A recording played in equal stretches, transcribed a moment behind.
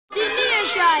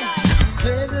Nation.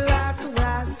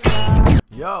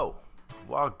 Yo,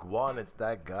 wagwan, it's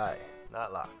that guy.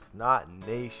 Knotlocks, Not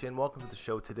Nation. Welcome to the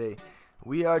show today.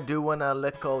 We are doing a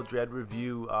Little Dread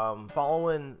review,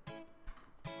 following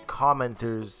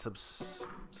commenters'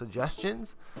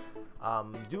 suggestions.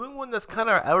 Doing one that's kind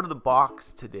of out of the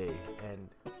box today, and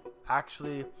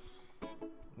actually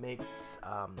makes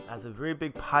as a very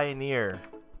big pioneer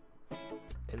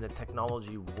in the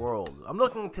technology world. I'm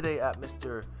looking today at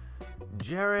Mr.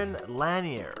 Jaron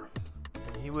Lanier,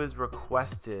 and he was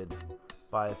requested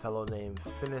by a fellow named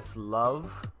Finis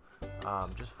Love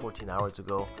just 14 hours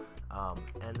ago.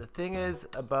 And the thing is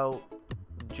about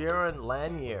Jaron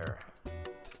Lanier,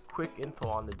 quick info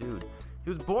on the dude. He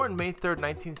was born May 3rd,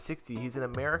 1960. He's an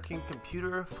American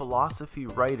computer philosophy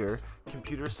writer,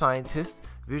 computer scientist,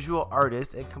 visual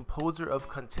artist, and composer of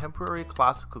contemporary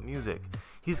classical music.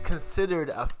 He's considered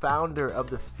a founder of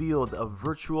the field of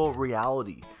virtual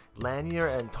reality. Lanier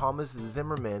and Thomas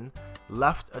Zimmerman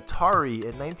left Atari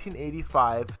in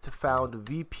 1985 to found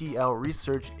VPL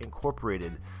Research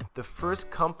Incorporated, the first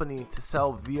company to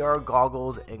sell VR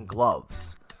goggles and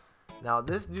gloves. Now,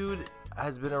 this dude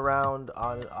has been around,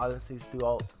 honestly,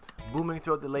 booming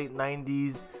throughout the late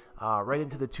 90s, right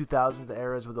into the 2000s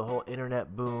eras with the whole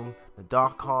internet boom, the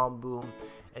dot-com boom,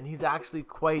 and he's actually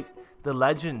quite the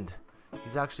legend.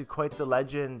 He's actually quite the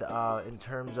legend in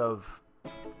terms of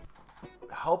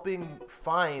helping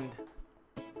find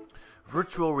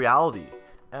virtual reality.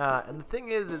 And the thing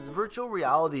is virtual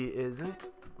reality isn't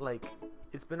like,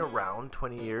 it's been around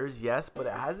 20 years, yes, but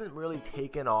it hasn't really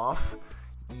taken off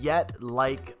yet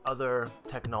like other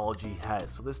technology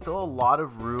has. So there's still a lot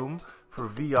of room for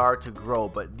VR to grow,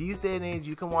 but these day and age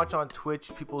you can watch on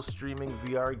Twitch people streaming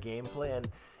VR gameplay, and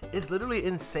it's literally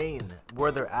insane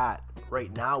where they're at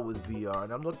right now with VR.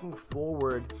 And I'm looking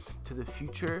forward to the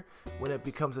future when it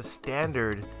becomes a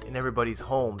standard in everybody's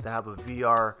home to have a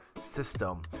VR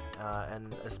system,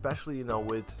 and especially, you know,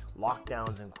 with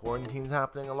lockdowns and quarantines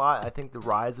happening a lot, I think the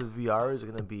rise of VR is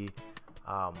going to be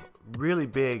really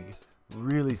big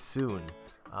really soon.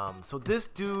 So this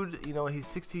dude, you know, he's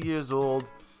 60 years old.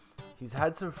 He's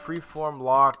had some freeform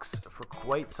locks for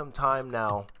quite some time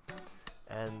now,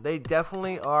 and they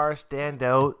definitely are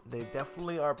standout. They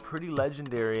definitely are pretty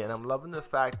legendary, and I'm loving the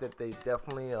fact that they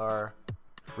definitely are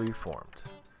freeformed.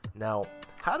 Now,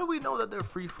 how do we know that they're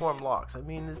freeform locks? I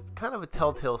mean, it's kind of a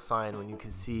telltale sign when you can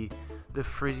see the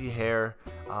frizzy hair,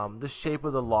 the shape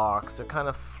of the locks. They're kind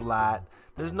of flat.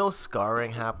 There's no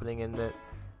scarring happening in it.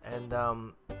 And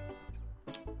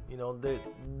you know,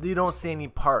 you don't see any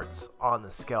parts on the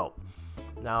scalp.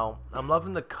 Now, I'm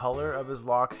loving the color of his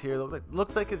locks here.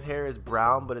 Looks like his hair is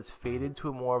brown, but it's faded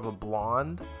to more of a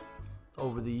blonde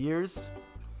over the years.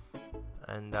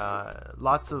 And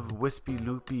lots of wispy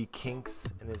loopy kinks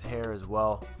in his hair as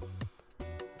well.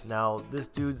 Now, this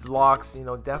dude's locks, you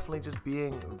know, definitely just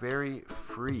being very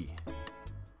free.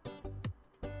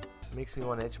 Makes me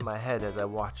want to itch my head as I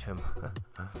watch him.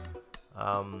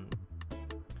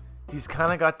 He's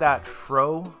kind of got that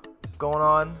fro going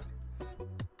on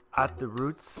at the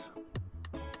roots,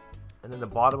 and then the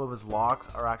bottom of his locks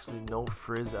are actually no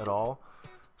frizz at all.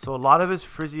 So a lot of his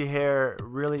frizzy hair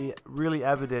really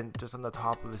evident just on the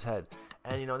top of his head,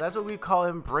 and you know, that's what we call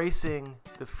embracing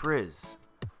the frizz.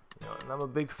 You know, and I'm a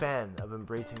big fan of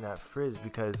embracing that frizz,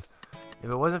 because if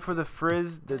it wasn't for the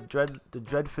frizz, the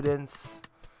dreadfidence,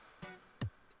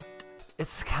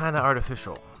 it's kind of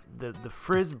artificial. The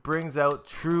frizz brings out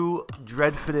true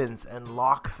dreadfidence and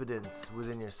lockfidence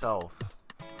within yourself.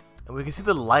 And we can see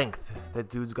the length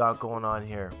that dude's got going on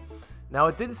here. Now,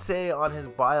 it did say on his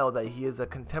bio that he is a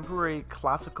contemporary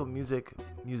classical music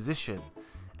musician.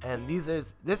 And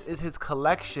this is his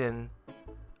collection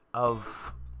of,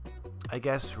 I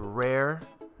guess, rare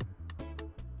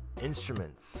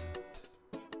instruments.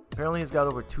 Apparently he's got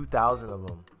over 2,000 of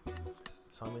them.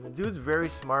 So, I mean, the dude's very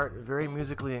smart, very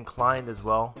musically inclined as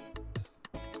well.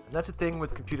 And that's the thing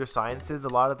with computer sciences, a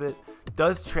lot of it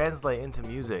does translate into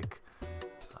music.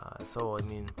 So, I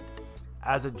mean,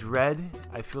 as a dread,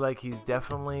 I feel like he's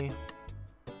definitely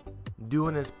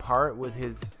doing his part with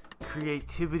his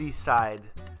creativity side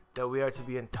that we are to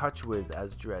be in touch with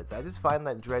as dreads. I just find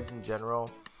that dreads in general,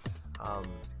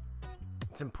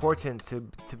 it's important to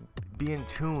be in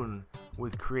tune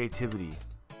with creativity.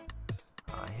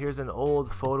 Here's an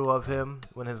old photo of him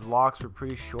when his locks were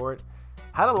pretty short.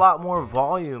 Had a lot more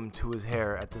volume to his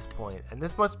hair at this point, and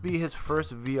this must be his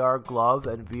first VR glove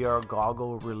and VR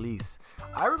goggle release.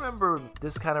 I remember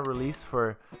this kind of release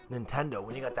for Nintendo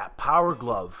when you got that Power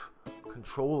Glove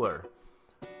controller.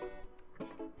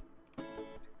 I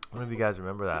don't know if you guys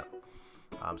remember that.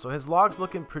 So his locks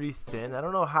looking pretty thin. I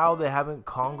don't know how they haven't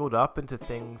congoed up into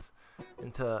things,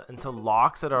 into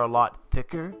locks that are a lot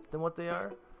thicker than what they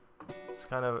are. It's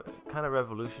kind of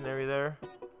revolutionary there.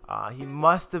 He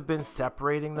must have been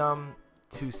separating them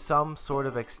to some sort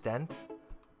of extent,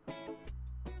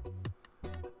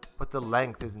 but the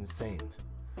length is insane.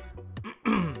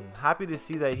 Happy to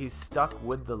see that he's stuck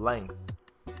with the length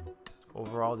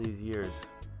over all these years.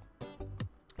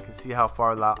 You can see how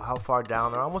far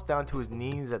down. They're almost down to his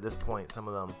knees at this point, some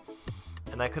of them.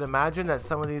 And I could imagine that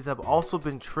some of these have also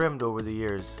been trimmed over the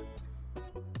years.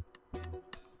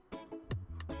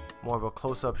 More of a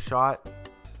close-up shot.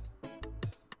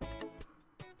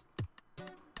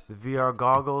 The VR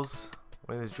goggles,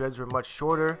 when his dreads were much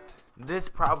shorter. This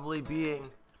probably being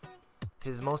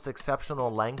his most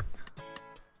exceptional length.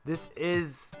 This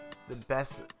is the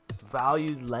best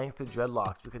valued length of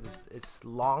dreadlocks because it's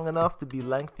long enough to be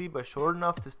lengthy but short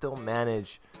enough to still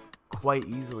manage quite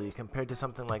easily, compared to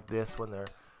something like this when they're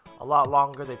a lot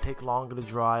longer. They take longer to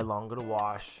dry, longer to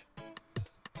wash.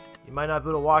 You might not be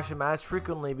able to wash them as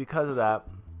frequently because of that.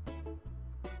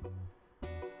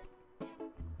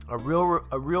 A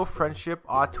real friendship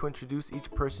ought to introduce each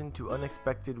person to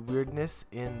unexpected weirdness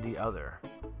in the other.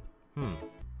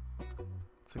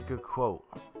 It's a good quote.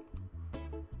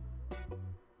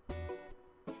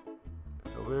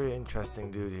 So very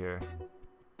interesting dude here.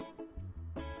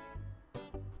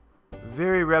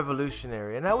 Very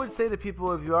revolutionary. And I would say to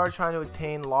people, if you are trying to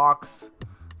attain locks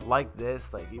like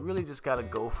this, like, you really just gotta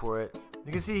go for it.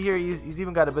 You can see here he's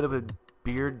even got a bit of a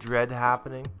beard dread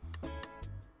happening.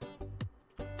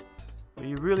 But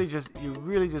you really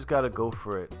just gotta go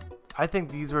for it. I think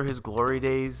these were his glory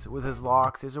days with his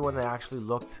locks. These are when they actually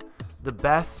looked the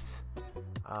best.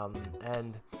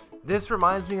 And this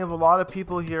reminds me of a lot of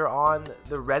people here on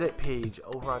the Reddit page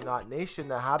over on Knot Nation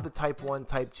that have the type 1,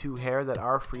 type 2 hair that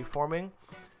are freeforming.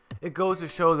 It goes to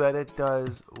show that it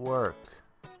does work.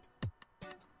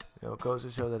 You know, it goes to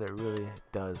show that it really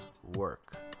does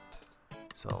work.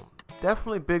 So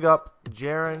definitely big up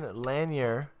Jaron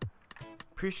Lanier.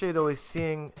 Appreciate always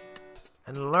seeing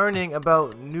and learning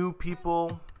about new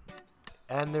people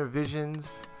and their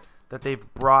visions that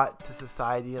they've brought to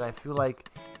society. And I feel like,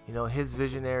 you know, his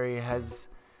visionary has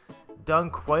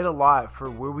done quite a lot for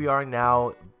where we are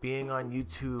now, being on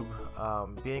YouTube,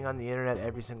 being on the internet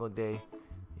every single day.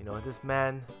 You know, this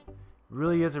man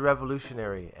really is a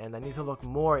revolutionary, and I need to look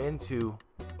more into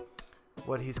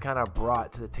what he's kind of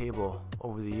brought to the table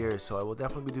over the years. So I will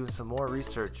definitely be doing some more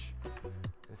research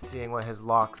and seeing what his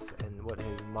locks and what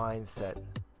his mindset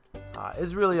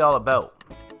is really all about.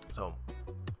 So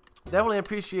definitely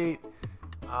appreciate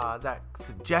that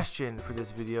suggestion for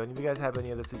this video. And if you guys have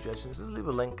any other suggestions, just leave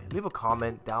a link, leave a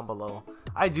comment down below.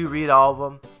 I do read all of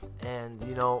them, and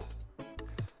you know,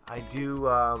 I do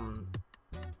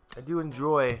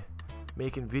enjoy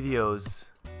making videos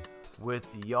with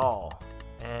y'all.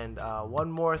 And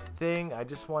one more thing, I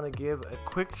just want to give a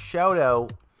quick shout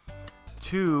out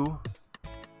to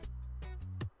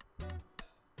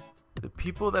the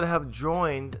people that have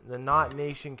joined the Knot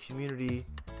Nation community,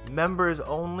 members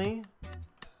only,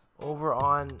 over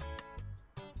on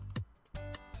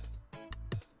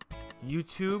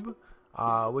YouTube,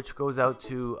 which goes out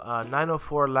to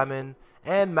 904 Lemon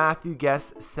and Matthew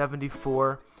Guest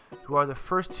 74, who are the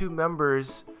first 2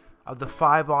 members of the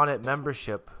 5 On It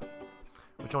membership,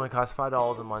 which only costs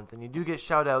 $5 a month. And you do get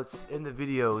shout outs in the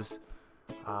videos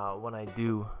when I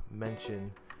do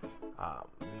mention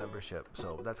membership.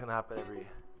 So that's gonna happen every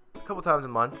couple times a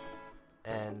month,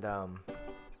 and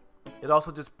it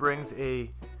also just brings a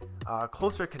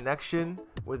closer connection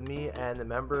with me and the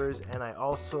members. And I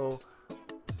also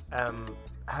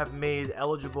have made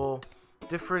eligible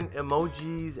different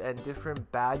emojis and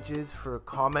different badges for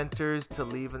commenters to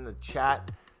leave in the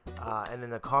chat and in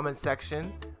the comment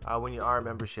section when you are a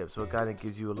membership. So it kind of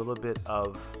gives you a little bit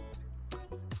of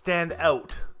stand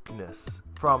outness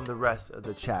from the rest of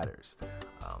the chatters.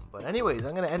 But anyways,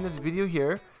 I'm going to end this video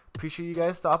here. Appreciate you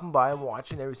guys stopping by and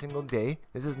watching every single day.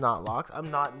 This is Knotlocks.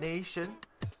 I'm Knot Nation,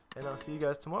 and I'll see you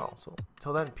guys tomorrow. So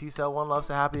till then, peace out, one love,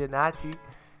 so happy and natty,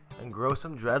 and grow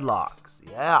some dreadlocks.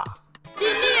 Yeah.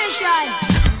 The nation.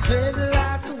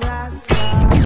 Dreadlock was